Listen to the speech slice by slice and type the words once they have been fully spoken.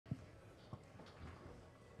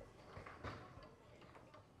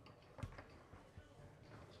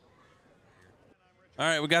All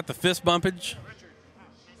right, we got the fist bumpage.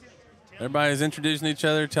 Everybody's introducing each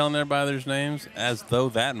other, telling everybody their names, as though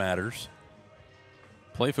that matters.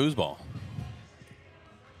 Play foosball.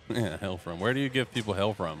 Yeah, hell from. Where do you give people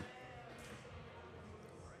hell from?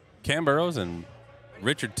 Cam Burrows and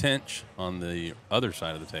Richard Tench on the other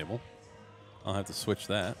side of the table. I'll have to switch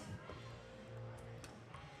that.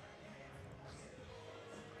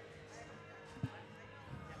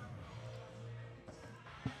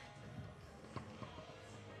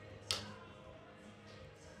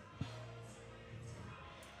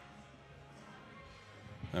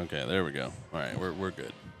 Okay, there we go. All right, we're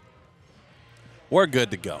good. We're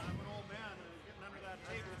good to go.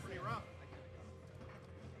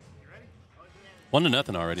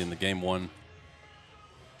 1-0 already in the game one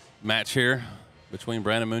match here between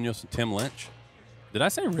Brandon Muñoz and Tim Lynch. Did I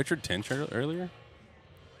say Richard Tench earlier?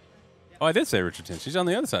 Oh, I did say Richard Tench. He's on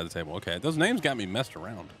the other side of the table. Okay, those names got me messed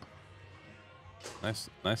around.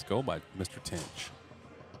 Nice goal by Mr. Tench.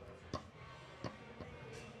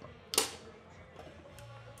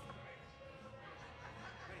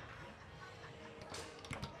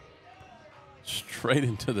 Straight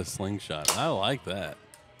into the slingshot. I like that.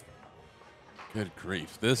 Good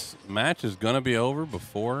grief. This match is going to be over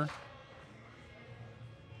before...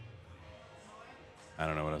 I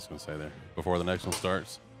don't know what I was going to say there. Before the next one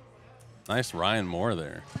starts. Nice Ryan Moore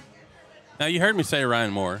there. Now, you heard me say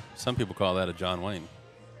Ryan Moore. Some people call that a John Wayne.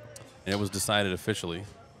 And it was decided officially,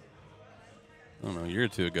 I don't know, a year or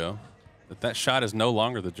two ago, that shot is no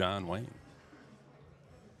longer the John Wayne.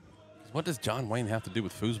 What does John Wayne have to do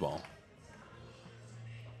with foosball?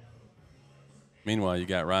 Meanwhile, you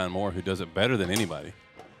got Ryan Moore, who does it better than anybody.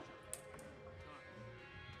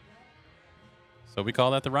 So we call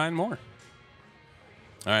that the Ryan Moore.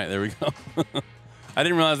 All right, there we go. I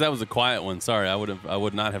didn't realize that was a quiet one. Sorry, I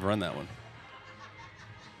would not have run that one.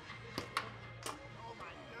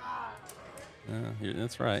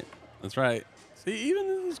 That's right. That's right. See,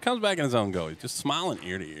 even this comes back in his own goal. He's just smiling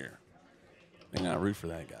ear to ear. May not root for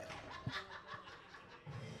that guy.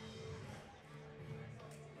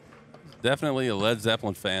 Definitely a Led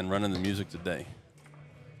Zeppelin fan running the music today.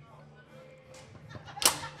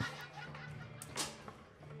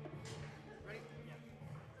 Ready?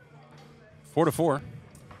 4-4.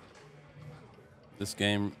 This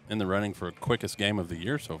game in the running for quickest game of the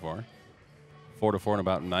year so far. 4-4 in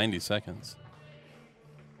about 90 seconds.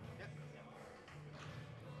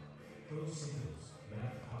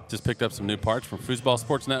 Just picked up some new parts from Foosball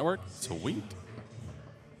Sports Network. Sweet.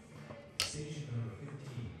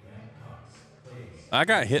 I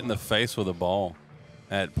got hit in the face with a ball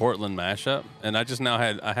at Portland Mashup, and I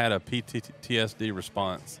had a PTSD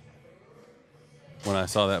response when I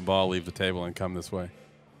saw that ball leave the table and come this way.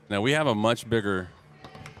 Now, we have a much bigger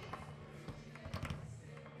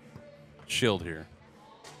shield here,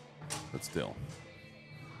 but still.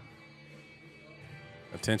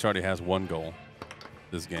 Tench already has one goal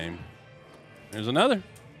this game. There's another.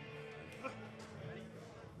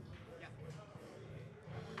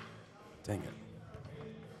 Dang it.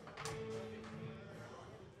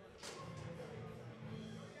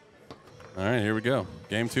 All right, here we go.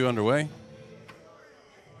 Game 2 underway.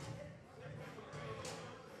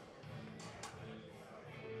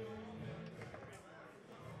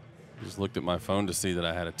 Just looked at my phone to see that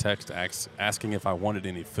I had a text asking if I wanted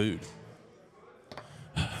any food.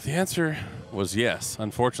 The answer was yes.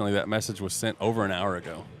 Unfortunately, that message was sent over an hour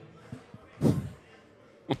ago.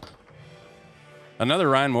 Another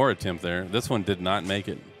Ryan Moore attempt there. This one did not make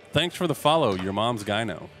it. Thanks for the follow, your mom's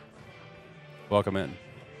gyno. Welcome in.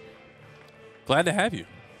 Glad to have you.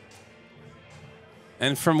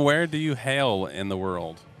 And from where do you hail in the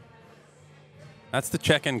world? That's the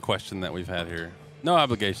check-in question that we've had here. No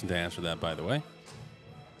obligation to answer that, by the way.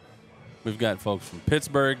 We've got folks from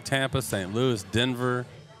Pittsburgh, Tampa, St. Louis, Denver,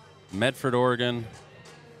 Medford, Oregon,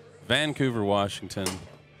 Vancouver, Washington.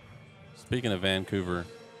 Speaking of Vancouver,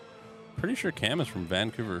 pretty sure Cam is from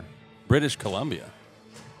Vancouver, British Columbia,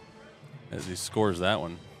 as he scores that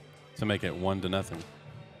one to make it 1-0.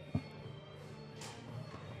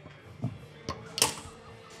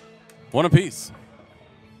 One apiece.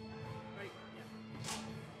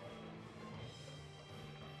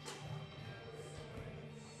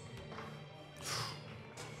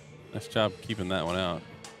 Nice job keeping that one out.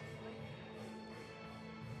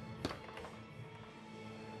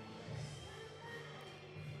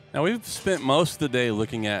 Now, we've spent most of the day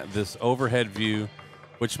looking at this overhead view,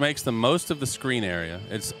 which makes the most of the screen area.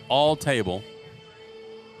 It's all table.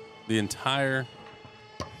 The entire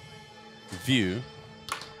view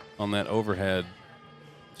on that overhead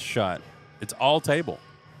shot. It's all table.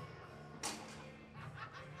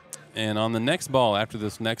 And on the next ball, after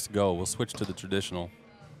this next goal, we'll switch to the traditional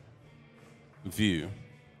view.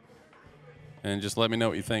 And just let me know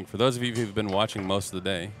what you think. For those of you who've been watching most of the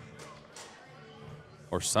day,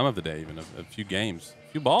 or some of the day even, a few games,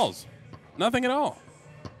 a few balls, nothing at all.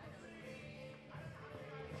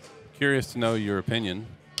 Curious to know your opinion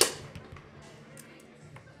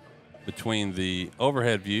between the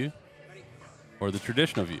overhead view or the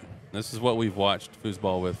traditional view. This is what we've watched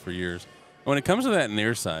foosball with for years. When it comes to that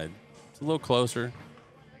near side, it's a little closer.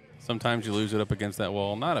 Sometimes you lose it up against that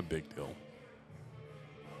wall. Not a big deal.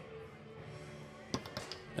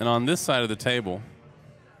 And on this side of the table,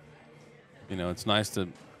 you know, it's nice to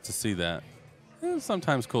see that. It's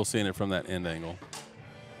sometimes cool seeing it from that end angle.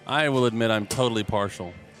 I will admit I'm totally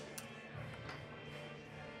partial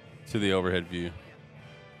to the overhead view.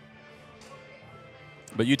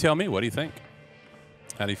 But you tell me, what do you think?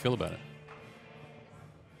 How do you feel about it?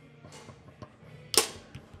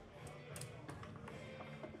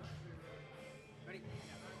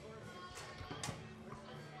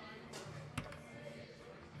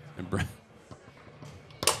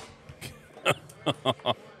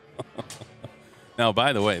 Now,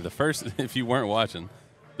 by the way, the first, if you weren't watching,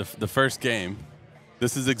 the first game,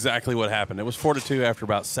 this is exactly what happened. It was 4-2 after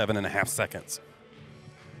about 7.5 seconds.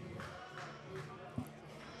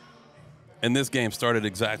 And this game started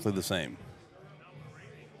exactly the same.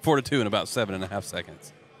 4-2 in about 7.5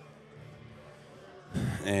 seconds.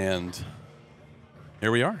 And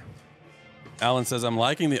here we are. Alan says, I'm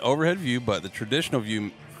liking the overhead view, but the traditional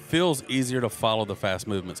view feels easier to follow the fast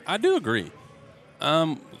movements. I do agree.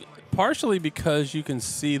 Partially because you can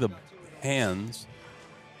see the hands.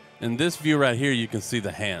 In this view right here, you can see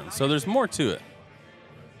the hands. So there's more to it.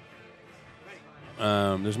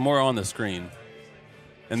 There's more on the screen.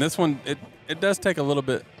 And this one, it does take a little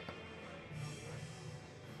bit.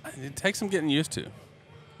 It takes some getting used to,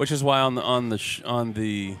 which is why on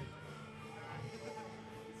the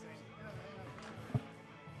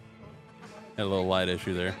had a little light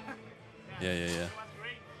issue there. Yeah.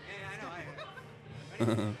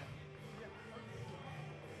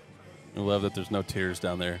 I love that there's no tears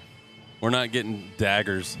down there. We're not getting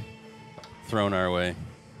daggers thrown our way.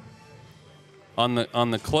 On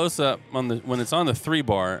the close up, when it's on the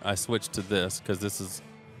 3-bar, I switch to this because this is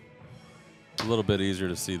a little bit easier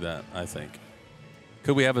to see that, I think.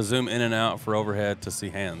 Could we have a zoom in and out for overhead to see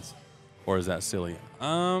hands, or is that silly?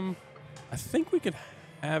 I think we could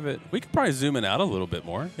have it. We could probably zoom it out a little bit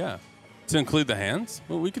more, yeah, to include the hands.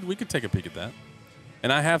 Well, we could take a peek at that.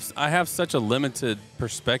 And I have such a limited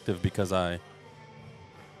perspective because not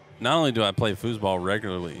only do I play foosball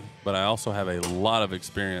regularly, but I also have a lot of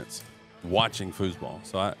experience watching foosball.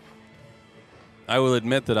 So I will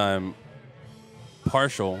admit that I'm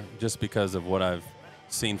partial just because of what I've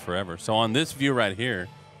seen forever. So on this view right here,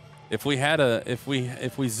 if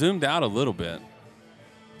we zoomed out a little bit,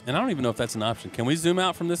 and I don't even know if that's an option. Can we zoom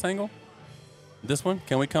out from this angle? This one?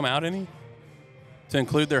 Can we come out any? To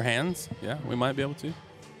include their hands? Yeah, we might be able to.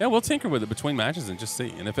 Yeah, we'll tinker with it between matches and just see.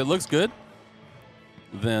 And if it looks good,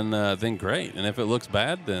 then great. And if it looks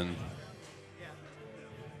bad, then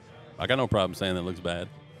I got no problem saying that it looks bad.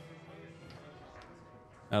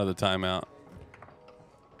 Out of the timeout.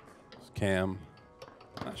 It's Cam.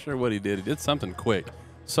 Not sure what he did. He did something quick.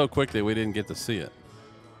 So quick that we didn't get to see it.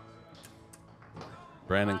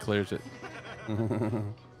 Brandon clears it.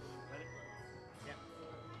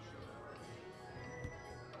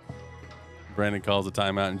 Brandon calls a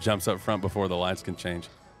timeout and jumps up front before the lights can change.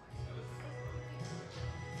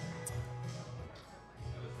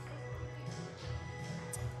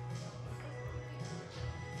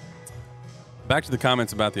 Back to the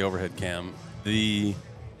comments about the overhead cam. The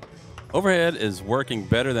overhead is working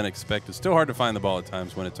better than expected. Still hard to find the ball at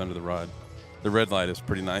times when it's under the rod. The red light is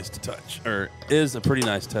pretty nice to touch, or is a pretty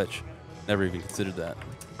nice touch. Never even considered that.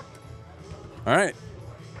 All right,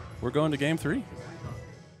 we're going to game 3.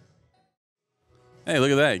 Hey,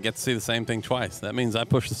 look at that. You get to see the same thing twice. That means I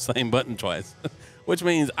pushed the same button twice, which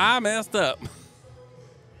means I messed up.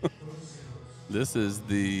 This is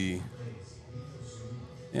the,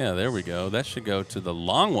 yeah, there we go. That should go to the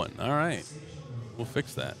long one. All right. We'll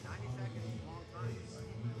fix that.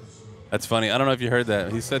 That's funny. I don't know if you heard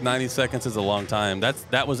that. He said 90 seconds is a long time.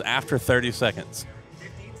 That was after 30 seconds.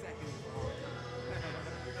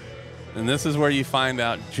 And this is where you find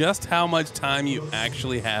out just how much time you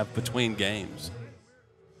actually have between games.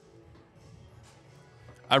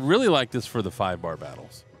 I really like this for the 5-bar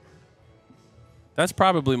battles. That's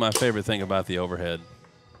probably my favorite thing about the overhead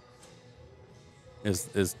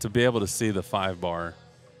is to be able to see the 5-bar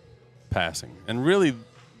passing. And really,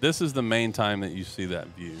 this is the main time that you see that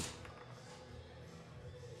view.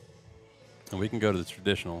 And we can go to the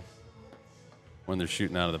traditional when they're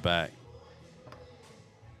shooting out of the back.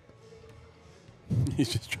 He's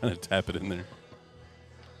just trying to tap it in there.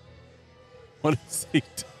 What is he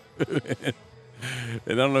doing? And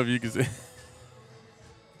I don't know if you can see.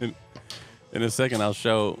 In a second, I'll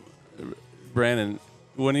show Brandon.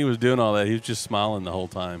 When he was doing all that, he was just smiling the whole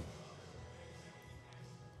time.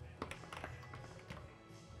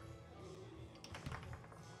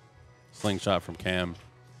 Slingshot from Cam.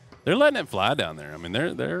 They're letting it fly down there. I mean,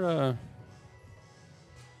 they're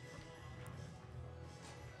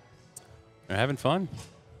having fun.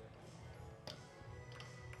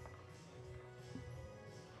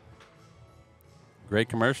 Great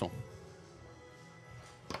commercial.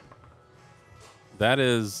 That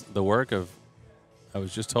is the work of, I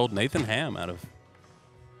was just told, Nathan Ham out of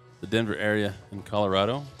the Denver area in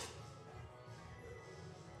Colorado.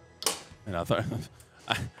 And I thought,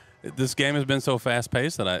 this game has been so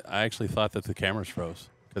fast-paced that I actually thought that the cameras froze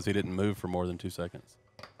because he didn't move for more than 2 seconds.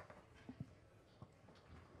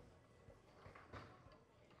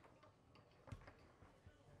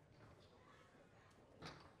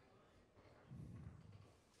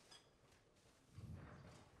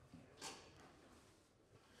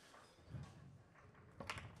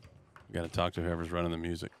 You got to talk to whoever's running the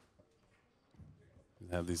music.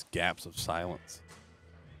 Have these gaps of silence.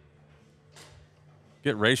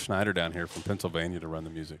 Get Ray Schneider down here from Pennsylvania to run the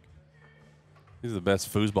music. He's the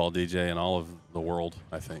best foosball DJ in all of the world,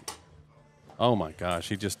 I think. Oh my gosh,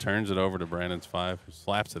 he just turns it over to Brandon's 5, who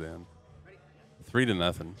slaps it in.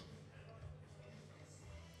 3-0.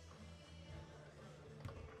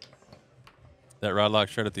 That Rod Lock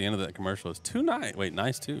shirt at the end of that commercial is too nice. Wait,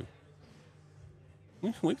 nice too.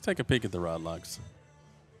 We can take a peek at the Rod Locks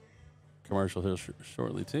commercial here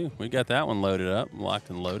shortly too. We got that one loaded up, locked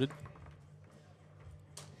and loaded.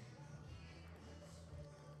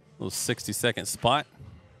 Little 60-second spot.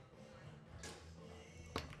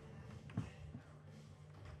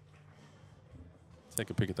 Take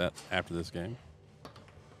a peek at that after this game.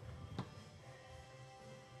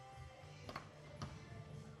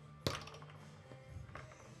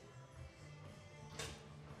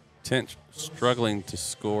 Tench struggling to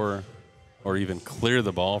score or even clear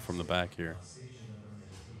the ball from the back here.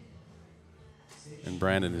 And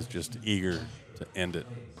Brandon is just eager to end it.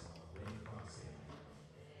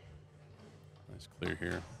 Nice clear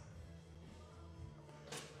here.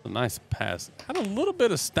 A nice pass. Had a little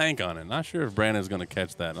bit of stank on it. Not sure if Brandon's going to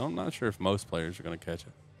catch that. I'm not sure if most players are going to catch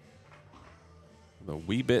it. A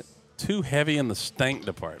wee bit too heavy in the stank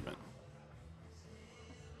department.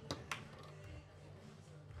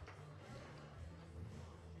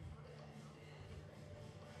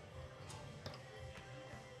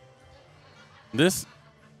 This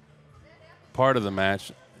part of the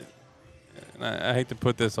match, and I hate to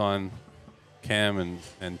put this on Cam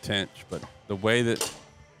and Tench, but the way that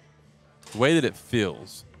it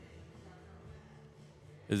feels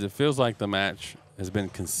is it feels like the match has been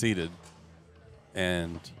conceded,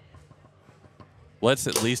 and let's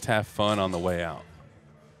at least have fun on the way out.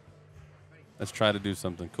 Let's try to do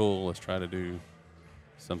something cool. Let's try to do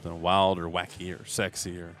something wild or wacky or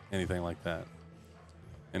sexy or anything like that.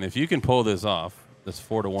 And if you can pull this off, this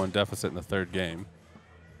 4-1 deficit in the third game,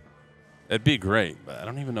 it'd be great. But I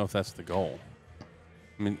don't even know if that's the goal.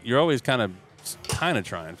 I mean, you're always kind of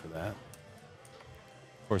trying for that.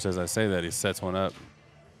 Of course, as I say that, he sets one up.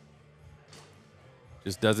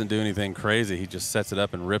 Just doesn't do anything crazy. He just sets it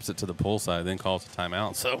up and rips it to the pull side, then calls a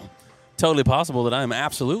timeout. So totally possible that I'm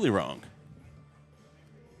absolutely wrong.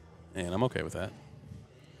 And I'm okay with that.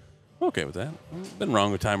 I'm okay with that. I've been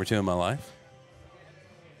wrong a time or two in my life.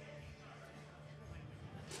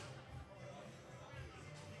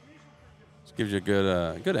 Gives you a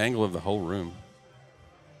good angle of the whole room.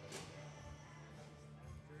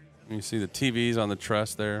 And you see the TVs on the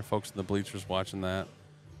truss there, folks in the bleachers watching that.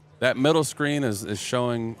 That middle screen is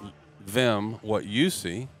showing them what you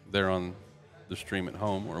see there on the stream at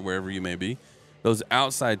home or wherever you may be. Those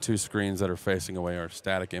outside 2 screens that are facing away are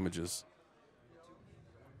static images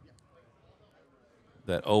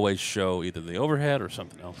that always show either the overhead or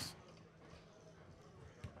something else.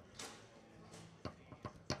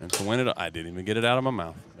 And to win it, I didn't even get it out of my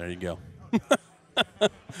mouth. There you go.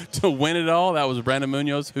 To win it all, that was Brandon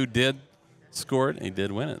Muñoz who did score it, and he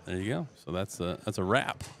did win it. There you go. So that's a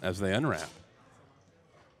wrap as they unwrap.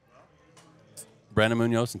 Brandon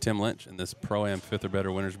Muñoz and Tim Lynch in this Pro-Am 5th or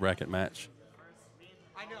better winners bracket match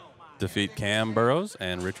defeat Cam Burrows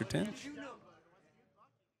and Richard Tench.